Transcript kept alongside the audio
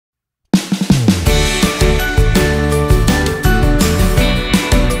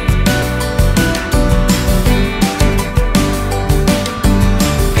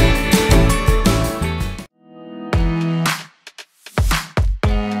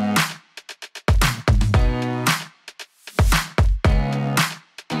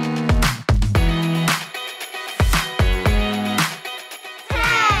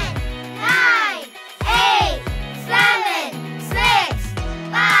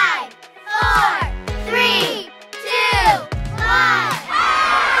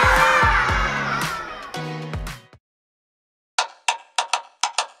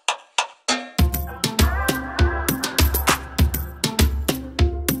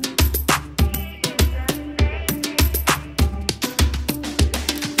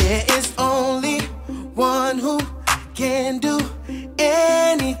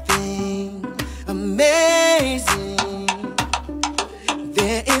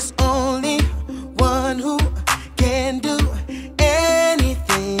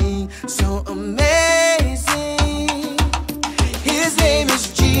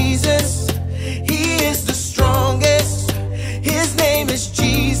is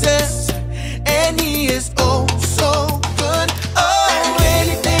Jesus, and he is oh so good. Oh,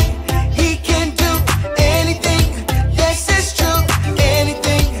 anything he can do, anything, yes, it's true.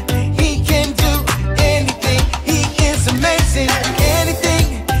 Anything he can do, anything, he is amazing.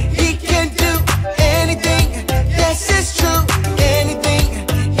 Anything he can do, anything, yes, it's true. Anything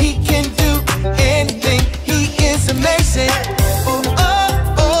he can do, anything, he is amazing. Oh, oh,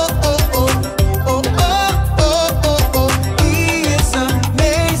 oh, oh, oh, oh, oh, oh, oh, oh. He is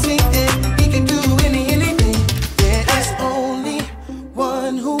amazing, and he can do anything. There is only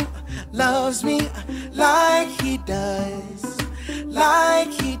one who loves me like he does,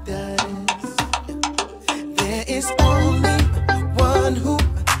 like he does. There is only one who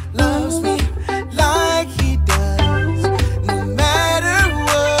loves me like he does, no matter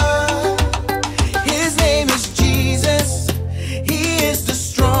what. His name is Jesus, he is the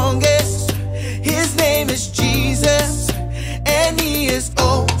strongest. His name is Jesus, and he is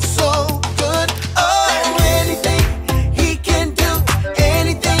oh so good. Oh, anything he can do,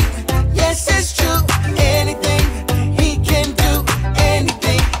 anything, yes, it's true. Anything he can do,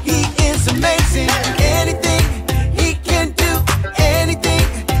 anything, he is amazing. Anything he can do, anything,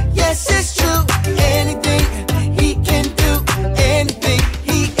 yes, it's true. Anything he can do, anything,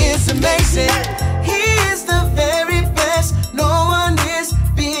 he is amazing. He is the very best, no one is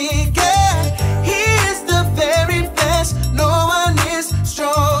bigger. He is the very best, no one is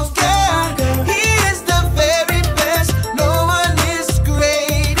stronger. He is the very best, no one is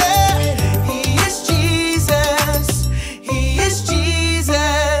greater. He is Jesus, he is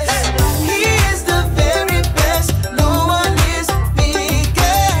Jesus. He is the very best, no one is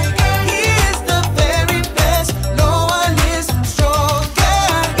bigger. He is the very best, no one is stronger.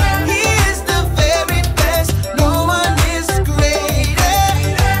 He is the very best, no one is greater.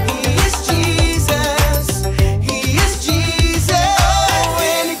 He is Jesus, he is Jesus. Oh,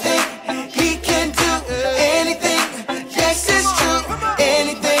 anything he can do, anything, yes, it's true.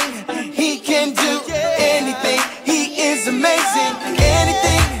 Anything he can do, anything, he is amazing.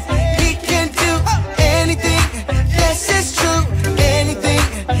 Anything he can do, anything, yes, it's true. Anything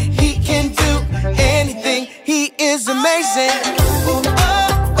he can do, anything, he is amazing. Oh, oh,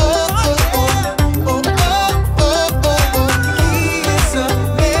 oh, oh, oh, oh, oh, oh, oh, oh. He is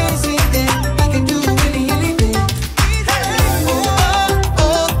amazing, and he can do anything. Oh, oh,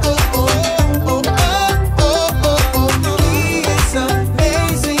 oh, oh, oh, oh, oh, oh, oh. He is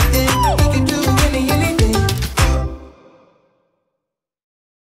amazing, and he can do anything.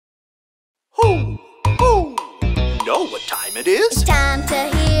 Who? You know what time it is? It's time to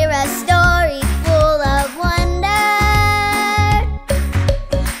hear a story full of wonder.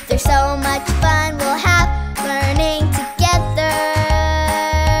 There's so much fun we'll have learning together.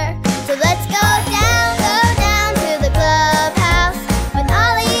 So let's go down to the clubhouse with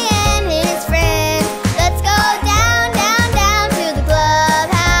Ollie and his friends. Let's go down to the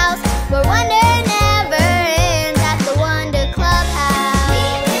clubhouse where wonder never ends at the Wonder Clubhouse.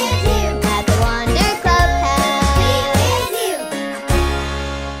 Meet with you at the Wonder Clubhouse. Meet with you.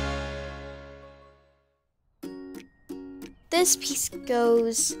 This piece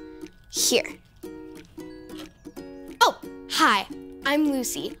goes here. Oh, hi, I'm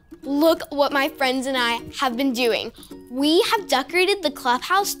Lucy. Look what my friends and I have been doing. We have decorated the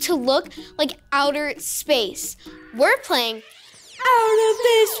clubhouse to look like outer space. We're playing Out of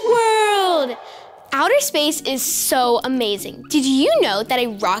This World. Outer space is so amazing. Did you know that a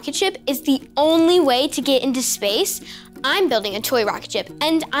rocket ship is the only way to get into space? I'm building a toy rocket ship,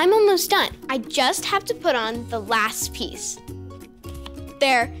 and I'm almost done. I just have to put on the last piece.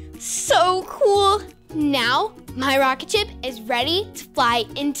 They're so cool. Now, my rocket ship is ready to fly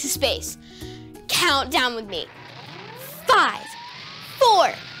into space. Count down with me. 5,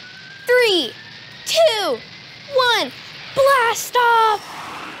 4, 3, 2, 1, blast off!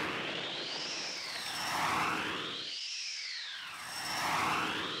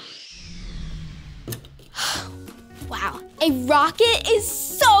 Wow, a rocket is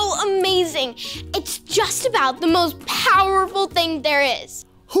so amazing. It's just about the most powerful thing there is.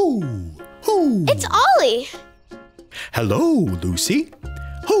 Who? It's Ollie. Hello, Lucy.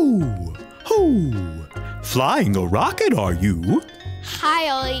 Who? Flying a rocket, are you? Hi,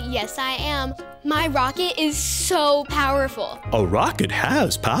 Ollie. Yes, I am. My rocket is so powerful. A rocket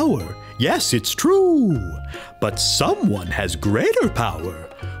has power. Yes, it's true. But someone has greater power.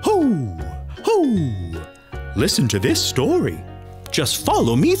 Who? Listen to this story. Just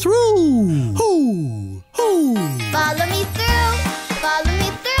follow me through. Who? Follow me through,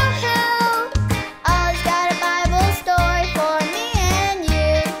 who? Ollie's got a Bible story for me and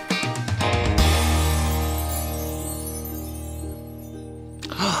you.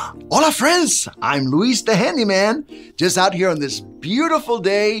 Hola friends, I'm Luis the Handyman, just out here on this beautiful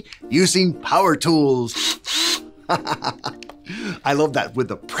day using power tools. I love that with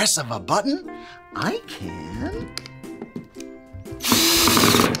the press of a button, I can...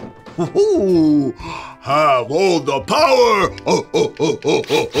 Ooh, have all the power!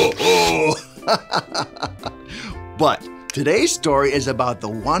 But today's story is about the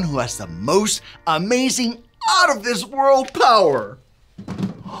one who has the most amazing out-of-this-world power.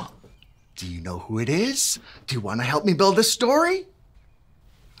 Do you know who it is? Do you want to help me build this story?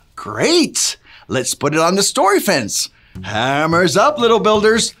 Great! Let's put it on the story fence. Hammers up, little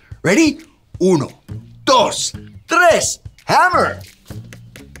builders. Ready? Uno, dos, tres, hammer!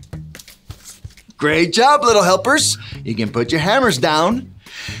 Great job, little helpers. You can put your hammers down.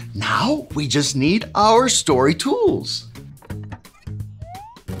 Now we just need our story tools.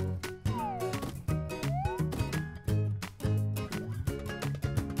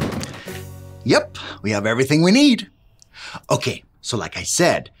 Yep, we have everything we need. Okay, so like I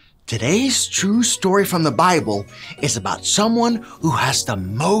said, today's true story from the Bible is about someone who has the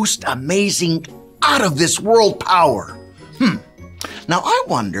most amazing out-of-this-world power. Now I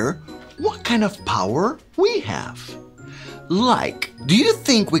wonder what kind of power we have. Like, do you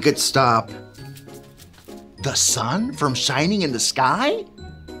think we could stop the sun from shining in the sky?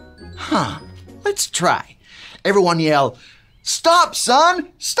 Let's try. Everyone yell, "Stop, sun,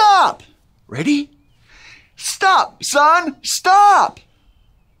 stop!" Ready? Stop, sun, stop!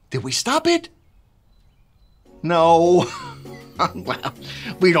 Did we stop it? No. Well,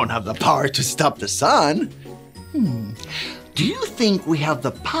 we don't have the power to stop the sun. Do you think we have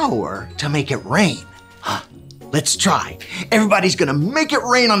the power to make it rain? Let's try. Everybody's gonna make it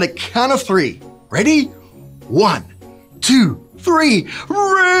rain on the count of 3. Ready? 1, 2, 3,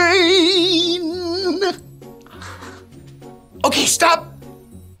 rain! Okay, stop!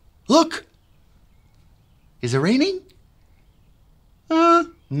 Look. Is it raining?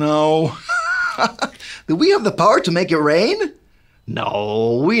 No. Do we have the power to make it rain?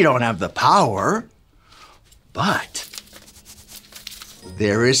 No, we don't have the power. But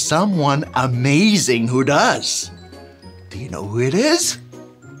there is someone amazing who does. Do you know who it is?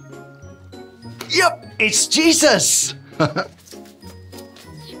 Yep, it's Jesus.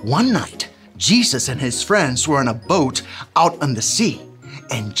 One night, Jesus and his friends were on a boat out on the sea,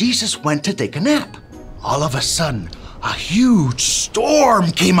 and Jesus went to take a nap. All of a sudden, a huge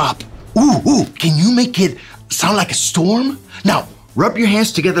storm came up. Ooh, can you make it sound like a storm? Now, rub your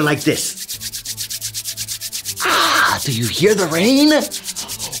hands together like this. Do you hear the rain?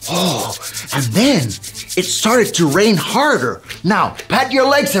 Oh, and then it started to rain harder. Now, pat your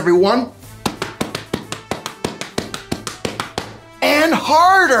legs, everyone. And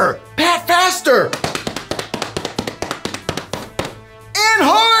harder. Pat faster. And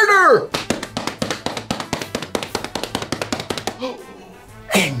harder.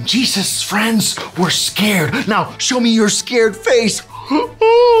 And Jesus' friends were scared. Now, show me your scared face.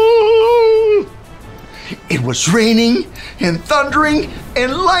 It was raining and thundering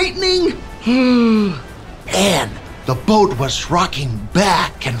and lightning. And the boat was rocking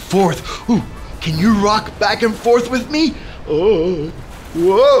back and forth. Ooh, can you rock back and forth with me? Oh,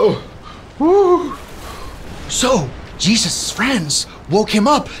 whoa. Ooh. So, Jesus' friends woke him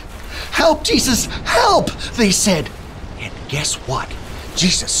up. Help, Jesus, help, they said. And guess what?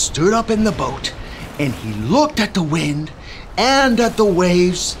 Jesus stood up in the boat and he looked at the wind and at the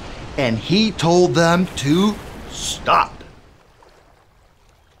waves and he told them to stop.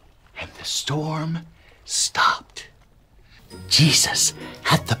 And the storm stopped. Jesus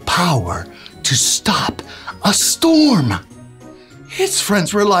had the power to stop a storm. His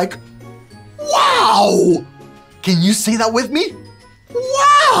friends were like, wow! Can you say that with me?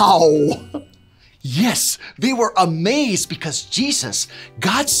 Wow! Yes, they were amazed because Jesus,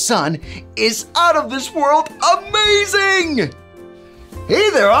 God's Son, is out of this world amazing!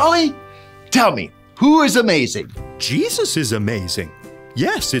 Hey there, Ollie. Tell me, who is amazing? Jesus is amazing.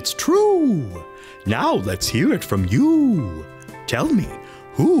 Yes, it's true. Now let's hear it from you. Tell me,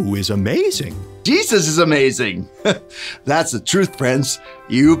 who is amazing? Jesus is amazing. That's the truth, friends.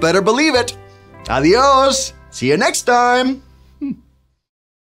 You better believe it. Adios. See you next time.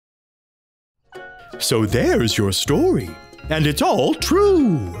 So there's your story, and it's all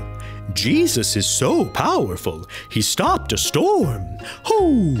true. Jesus is so powerful, he stopped a storm.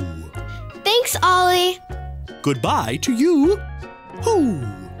 Hoo! Thanks, Ollie. Goodbye to you. Hoo!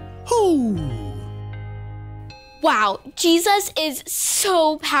 Hoo! Wow, Jesus is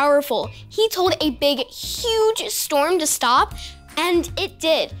so powerful. He told a big, huge storm to stop, and it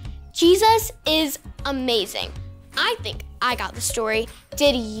did. Jesus is amazing. I think I got the story.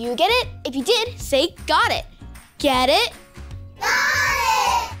 Did you get it? If you did, say got it. Get it?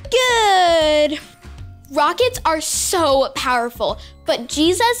 Got it! Good. Rockets are so powerful, but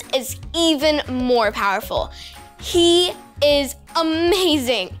Jesus is even more powerful. He is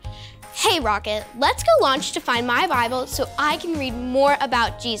amazing. Hey Rocket, let's go launch to find my Bible so I can read more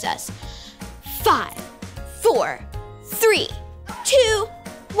about Jesus. 5, 4, 3, 2,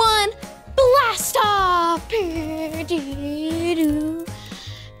 1, blast off!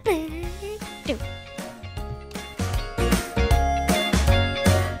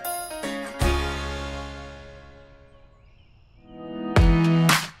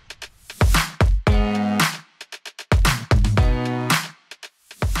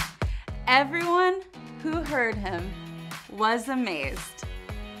 Everyone who heard him was amazed.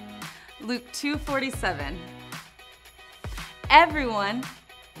 Luke 2:47. Everyone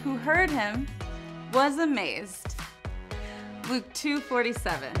who heard him was amazed. Luke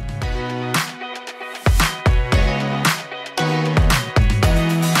 2:47.